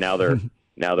spurt, and now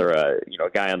they're a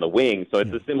guy on the wing. So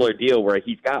it's a similar deal where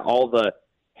he's got all the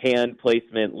hand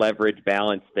placement, leverage,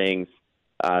 balance things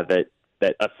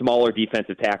that a smaller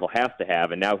defensive tackle has to have,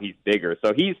 and now he's bigger.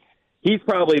 So he's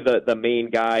probably the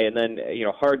main guy. And then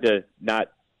hard to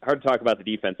talk about the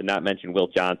defense and not mention Will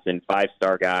Johnson,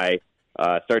 5-star guy,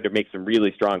 started to make some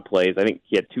really strong plays. I think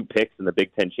he had 2 picks in the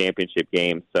Big Ten championship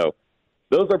game. So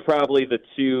those are probably the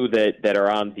two that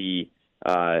are on the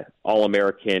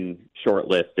All-American short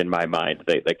list in my mind.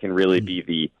 That can really be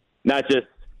the not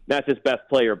just best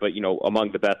player, but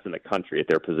among the best in the country at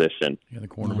their position. Yeah, the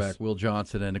cornerback, Will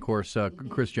Johnson, and of course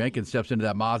Chris Jenkins steps into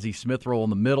that Mozzie Smith role in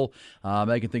the middle,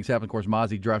 making things happen. Of course,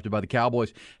 Mozzie drafted by the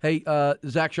Cowboys. Hey,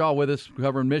 Zach Shaw with us,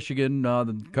 covering Michigan,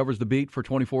 covers the beat for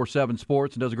 24/7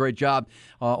 Sports and does a great job.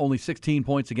 Only 16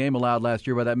 points a game allowed last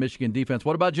year by that Michigan defense.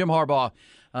 What about Jim Harbaugh?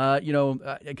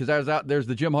 Because there's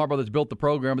the Jim Harbaugh that's built the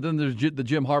program, but then there's the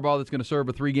Jim Harbaugh that's going to serve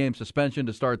a 3-game suspension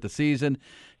to start the season.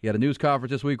 He had a news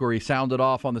conference this week where he sounded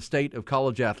off on the state of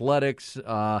college athletics.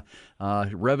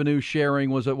 Revenue sharing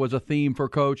was a theme for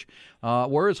Coach.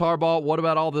 Where is Harbaugh? What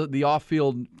about all the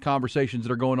off-field conversations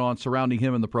that are going on surrounding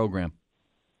him and the program?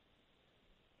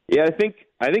 Yeah, I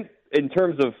think in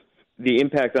terms of the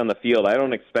impact on the field, I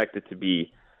don't expect it to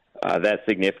be that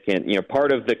significant.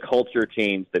 Part of the culture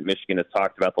change that Michigan has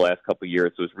talked about the last couple of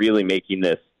years was really making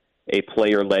this a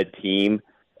player-led team,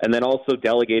 and then also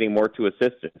delegating more to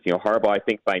assistants. Harbaugh, I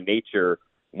think by nature,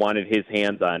 wanted his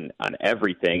hands on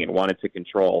everything and wanted to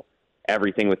control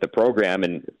everything with the program.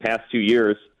 And the past 2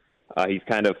 years, he's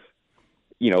kind of,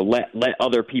 let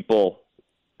other people,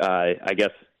 I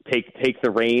guess, take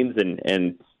the reins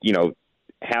and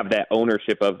have that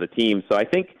ownership of the team. So I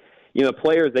think,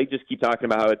 players, they just keep talking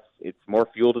about how it's more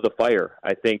fuel to the fire.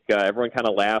 I think everyone kind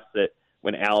of laughs at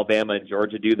when Alabama and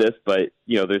Georgia do this, but,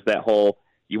 there's that whole,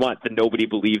 you want the nobody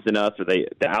believes in us, or the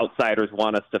outsiders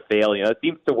want us to fail. It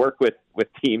seems to work with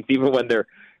teams, even when they're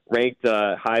ranked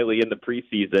highly in the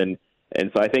preseason.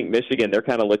 And so I think Michigan, they're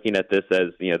kind of looking at this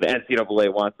as, the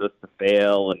NCAA wants us to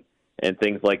fail and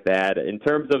things like that. In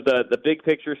terms of the big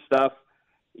picture stuff,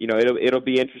 it'll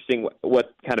be interesting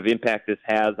what kind of impact this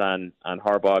has on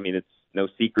Harbaugh. I mean, it's no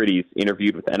secret he's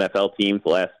interviewed with NFL teams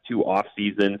the last 2 off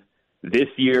seasons. This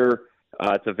year,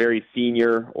 it's a very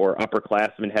senior or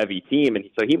upperclassman heavy team, and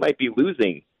so he might be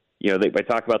losing. They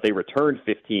talk about they returned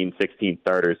 15, 16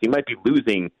 starters. He might be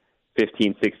losing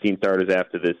 15, 16 starters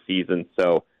after this season.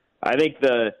 So I think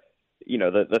the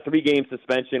 3-game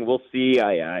suspension, we'll see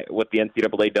what the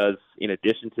NCAA does in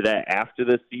addition to that after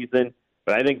this season.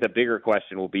 But I think the bigger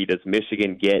question will be, does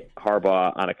Michigan get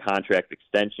Harbaugh on a contract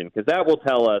extension? Because that will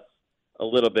tell us a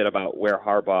little bit about where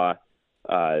Harbaugh,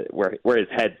 where his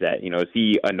head's at. Is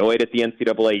he annoyed at the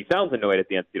NCAA? He sounds annoyed at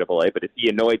the NCAA, but is he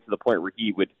annoyed to the point where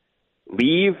he would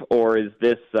leave? Or is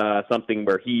this something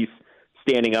where he's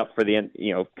standing up for the,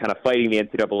 kind of fighting the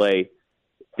NCAA,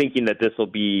 thinking that this will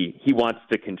be, he wants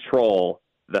to control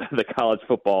the college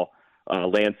football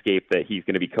landscape that he's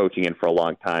going to be coaching in for a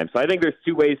long time. So I think there's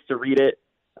 2 ways to read it.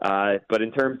 But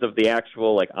in terms of the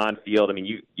actual on field, I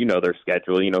mean, you know their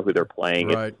schedule, who they're playing.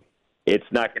 Right. It's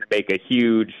not going to make a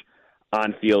huge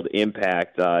on field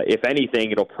impact. If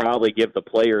anything, it'll probably give the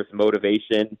players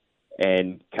motivation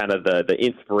and kind of the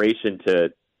inspiration to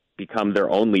become their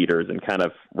own leaders and kind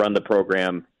of run the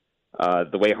program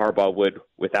the way Harbaugh would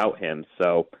without him.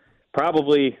 So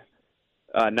probably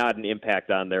not an impact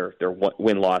on their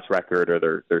win-loss record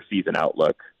or their season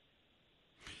outlook.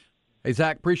 Hey,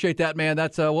 Zach, appreciate that, man.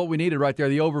 That's what we needed right there,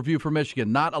 the overview for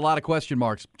Michigan. Not a lot of question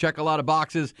marks. Check a lot of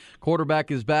boxes.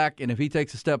 Quarterback is back, and if he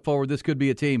takes a step forward, this could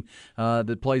be a team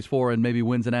that plays for and maybe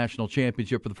wins a national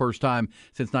championship for the first time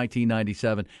since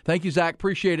 1997. Thank you, Zach.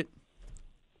 Appreciate it.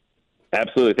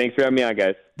 Absolutely. Thanks for having me on,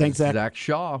 guys. Thanks, Zach. Zach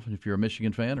Shaw. If you're a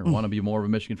Michigan fan or want to be more of a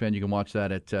Michigan fan, you can watch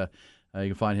that at you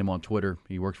can find him on Twitter.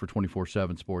 He works for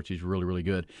 24/7 Sports. He's really, really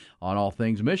good on all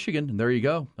things Michigan. And there you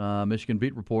go. Michigan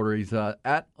beat reporter. He's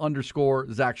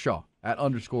 @_Zach Shaw.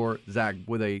 @_Zach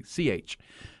with a CH.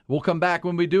 We'll come back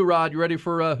when we do, Rod. You ready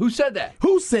for Who Said That?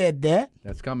 Who said that?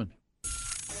 That's coming.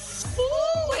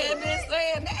 Who had been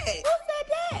saying that? Who said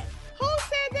that? Who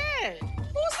said that?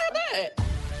 Who said that?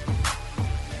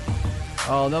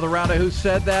 Oh, another round of Who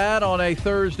Said That on a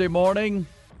Thursday morning.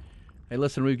 Hey,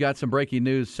 listen, we've got some breaking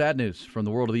news, sad news from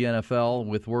the world of the NFL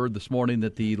with word this morning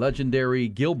that the legendary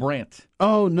Gil Brandt.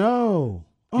 Oh, no.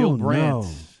 Gil Brandt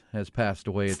has passed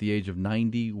away at the age of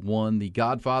 91, the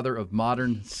godfather of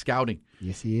modern scouting.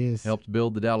 Yes, he is. Helped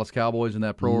build the Dallas Cowboys and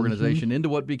that pro organization into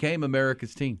what became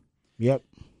America's team. Yep.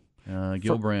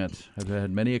 Gil Brandt. I've had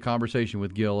many a conversation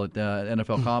with Gil at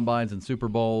NFL Combines and Super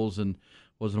Bowls, and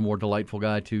wasn't a more delightful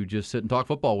guy to just sit and talk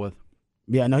football with.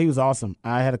 Yeah, no, he was awesome.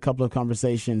 I had a couple of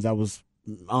conversations. I was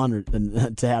honored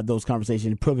to have those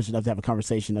conversations, privileged enough to have a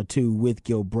conversation or two with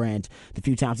Gil Brandt. The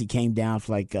few times he came down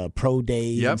for like pro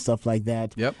days and stuff like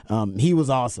that. Yep. He was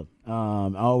awesome.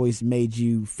 Always made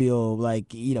you feel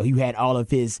like, you had all of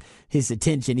his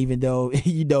attention, even though,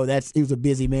 he was a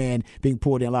busy man being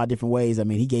pulled in a lot of different ways. I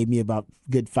mean, he gave me about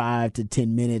good 5 to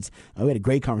 10 minutes. We had a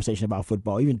great conversation about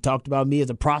football. Even talked about me as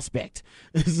a prospect.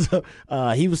 So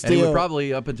he was still. And he would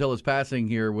probably, up until his passing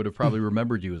here, would have probably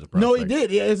remembered you as a prospect. No, he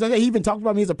did. He even talked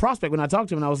about me as a prospect when I talked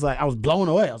to him, and I was blown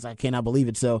away. I was like, I cannot believe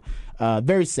it. So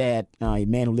very sad, a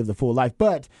man who lived a full life.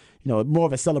 But more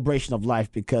of a celebration of life,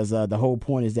 because the whole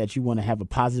point is that you want to have a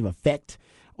positive effect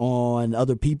on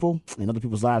other people and other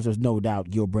people's lives. There's no doubt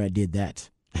Gil Brandt did that.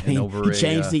 He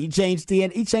changed the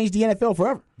NFL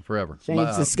forever.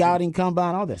 Changed the scouting,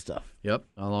 combine, all that stuff. Yep,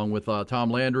 along with Tom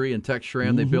Landry and Tex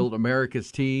Schramm, they built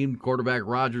America's team. Quarterback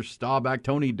Roger Staubach,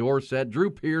 Tony Dorsett, Drew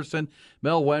Pearson,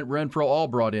 Mel Renfro, all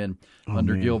brought in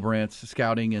under Gil Brandt's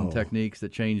scouting and techniques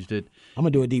that changed it. I'm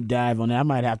going to do a deep dive on that. I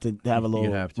might have to have a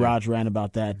little Raj rant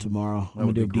about that tomorrow. I'm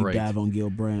going to do a deep dive on Gil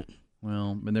Brandt.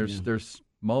 Well, and there's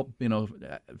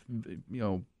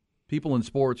people in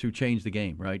sports who change the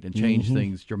game, right, and change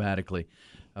things dramatically.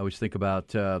 I always think about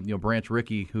Branch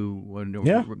Rickey,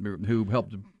 who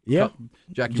helped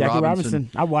Jackie Robinson.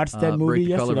 I watched that movie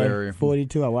yesterday.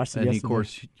 42. I watched it yesterday. And of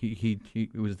course, he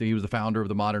was the founder of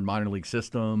the modern minor league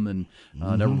system, and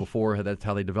never before that's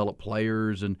how they develop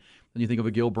players. And then you think of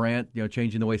a Gil Brandt,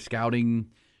 changing the way scouting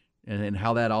and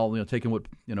how that all taking what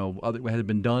other had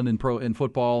been done in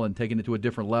football and taking it to a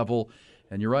different level.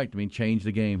 And you're right. I mean, change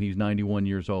the game. He's 91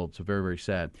 years old, so very, very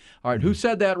sad. All right, Who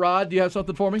said that, Rod? Do you have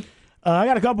something for me? I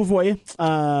got a couple for you.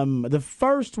 The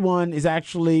first one is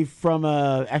actually from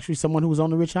someone who was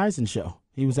on the Rich Eisen show.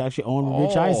 He was actually on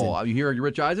Rich Eisen. Oh, you hear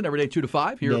Rich Eisen every day 2 to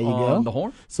 5 here on The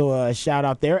Horn. So shout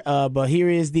out there. But here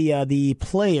is the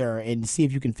player, and see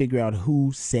if you can figure out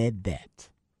who said that.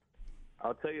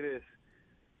 I'll tell you this.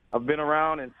 I've been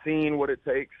around and seen what it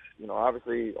takes.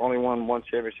 Obviously only won one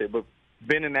championship, but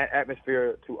been in that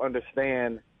atmosphere to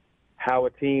understand how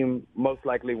a team most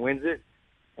likely wins it.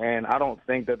 And I don't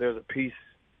think that there's a piece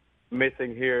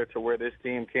missing here to where this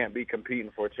team can't be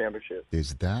competing for a championship.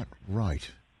 Is that right?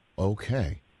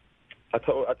 Okay. I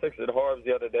texted Harves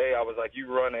the other day. I was like,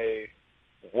 you run a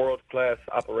world-class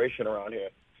operation around here.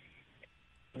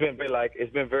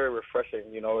 It's been very refreshing.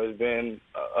 It's been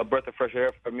a breath of fresh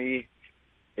air for me.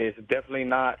 It's definitely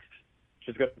not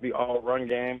just going to be all run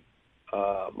game.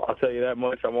 I'll tell you that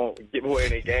much. I won't give away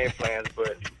any game plans,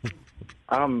 but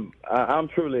I'm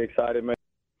truly excited, man.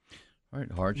 All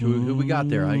right, Harge, who we got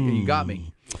there? You got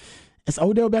me. It's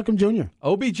Odell Beckham Jr.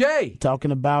 OBJ.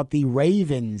 Talking about the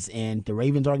Ravens and the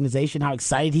Ravens organization, how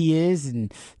excited he is,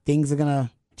 and things are going to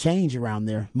change around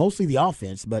there. Mostly the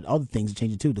offense, but other things are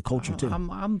changing too, the culture too.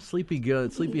 I'm sleepy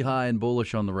high and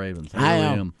bullish on the Ravens. I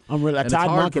really am. I'm really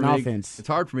Todd Monken offense. It's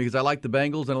hard for me because I like the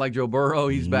Bengals and I like Joe Burrow.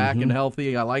 He's back and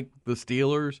healthy. I like the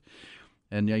Steelers.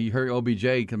 And you heard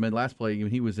OBJ come in last play.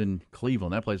 He was in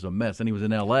Cleveland. That place was a mess. And he was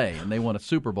in L.A. and they won a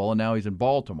Super Bowl. And now he's in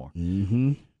Baltimore.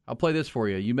 Mm-hmm. I'll play this for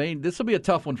you. This will be a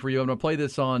tough one for you. I'm going to play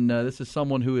this on. This is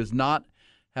someone who does not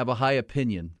have a high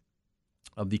opinion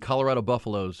of the Colorado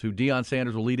Buffaloes, who Deion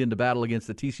Sanders will lead into battle against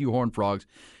the TCU Horned Frogs.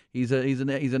 He's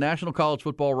a national college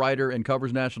football writer and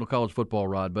covers national college football,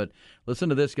 Rod. But listen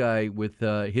to this guy with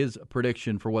his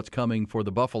prediction for what's coming for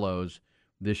the Buffaloes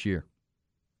this year.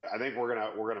 I think we're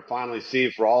gonna finally see,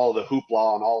 for all the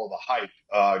hoopla and all of the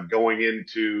hype going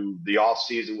into the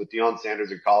offseason with Deion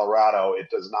Sanders in Colorado, it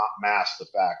does not mask the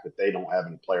fact that they don't have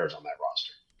any players on that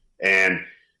roster. And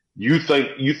you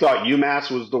thought UMass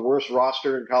was the worst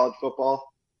roster in college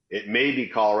football? It may be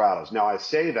Colorado's. Now I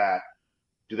say that,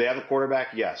 do they have a quarterback?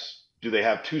 Yes. Do they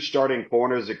have 2 starting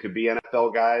corners that could be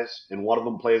NFL guys and one of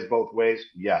them plays both ways?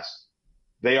 Yes.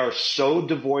 They are so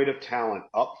devoid of talent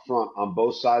up front on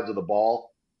both sides of the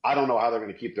ball. I don't know how they're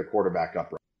going to keep their quarterback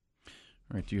upright.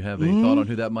 All right, do you have a thought on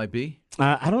who that might be?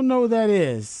 I don't know who that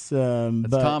is. That's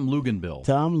Tom Luginbill.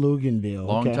 Tom Luginbill.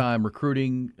 Long-time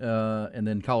recruiting and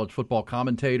then college football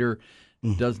commentator.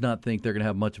 Does not think they're going to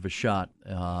have much of a shot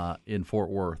in Fort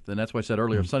Worth. And that's why I said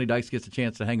earlier, if Sonny Dykes gets a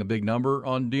chance to hang a big number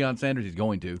on Deion Sanders, he's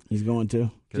going to. He's going to.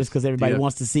 Just because everybody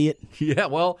wants to see it? Yeah,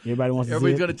 well,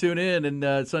 everybody's going to tune in,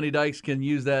 and Sonny Dykes can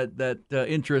use that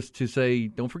interest to say,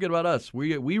 don't forget about us.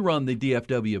 We run the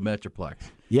DFW Metroplex.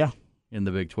 Yeah. In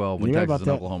the Big 12 when Texas and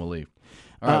Oklahoma leave.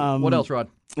 All right, what else, Rod?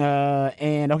 So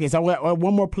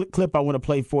one more clip I want to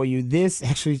play for you. This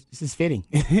is fitting.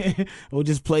 We'll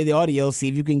just play the audio, see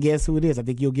if you can guess who it is. I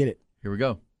think you'll get it. Here we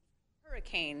go.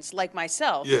 Hurricanes like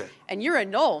myself. Yeah. And you're a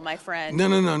Knoll, my friend.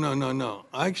 No.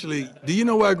 Actually, do you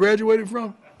know where I graduated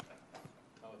from?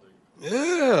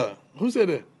 Yeah. Who said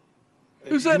that?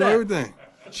 Who said that? Everything.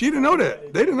 She didn't know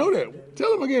that. They didn't know that.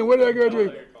 Tell them again, where did I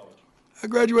graduate? I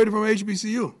graduated from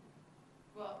HBCU.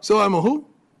 So I'm a who?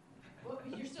 Well,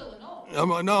 you're still a Knoll.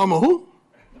 I'm a who?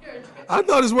 I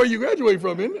thought it's where you graduated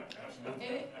from, isn't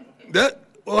it?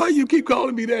 Why you keep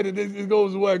calling me that? It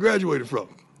goes to where I graduated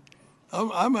from.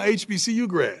 I'm an HBCU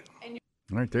grad.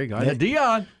 All right, there you go.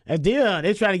 Deion. That's Deion.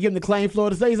 They're trying to give him the claim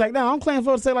Florida State. He's like, no, I don't claim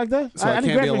Florida State like that. So I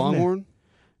can't be a Longhorn?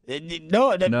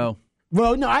 No.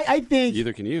 Well, no, I think.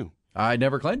 Neither can you. I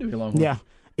never claimed to be a Longhorn. Yeah.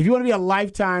 If you want to be a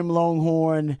lifetime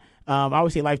Longhorn, I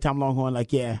always say lifetime Longhorn,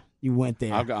 like, yeah, you went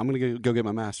there. I'm going to go get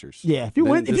my master's. Yeah. If you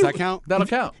went, does that count? That'll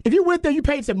count. If you went there, you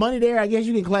paid some money there, I guess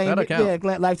you can claim. That'll count.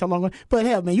 Yeah, lifetime Longhorn. But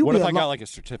hell, man, what if I got like a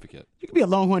certificate? You can be a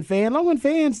Longhorn fan. Longhorn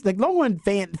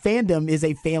fandom is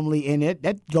a family, and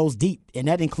that goes deep, and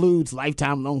that includes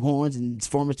lifetime Longhorns and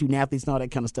former student athletes and all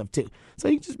that kind of stuff too. So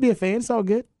you can just be a fan. It's all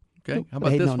good. Okay. How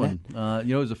about this one?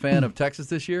 Who's a fan of Texas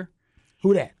this year?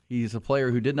 Who that? He's a player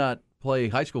who did not play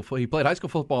high school. He played high school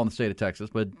football in the state of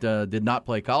Texas, but did not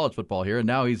play college football here. And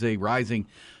now he's a rising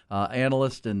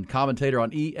analyst and commentator on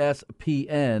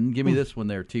ESPN. Give me this one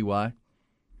there, Ty.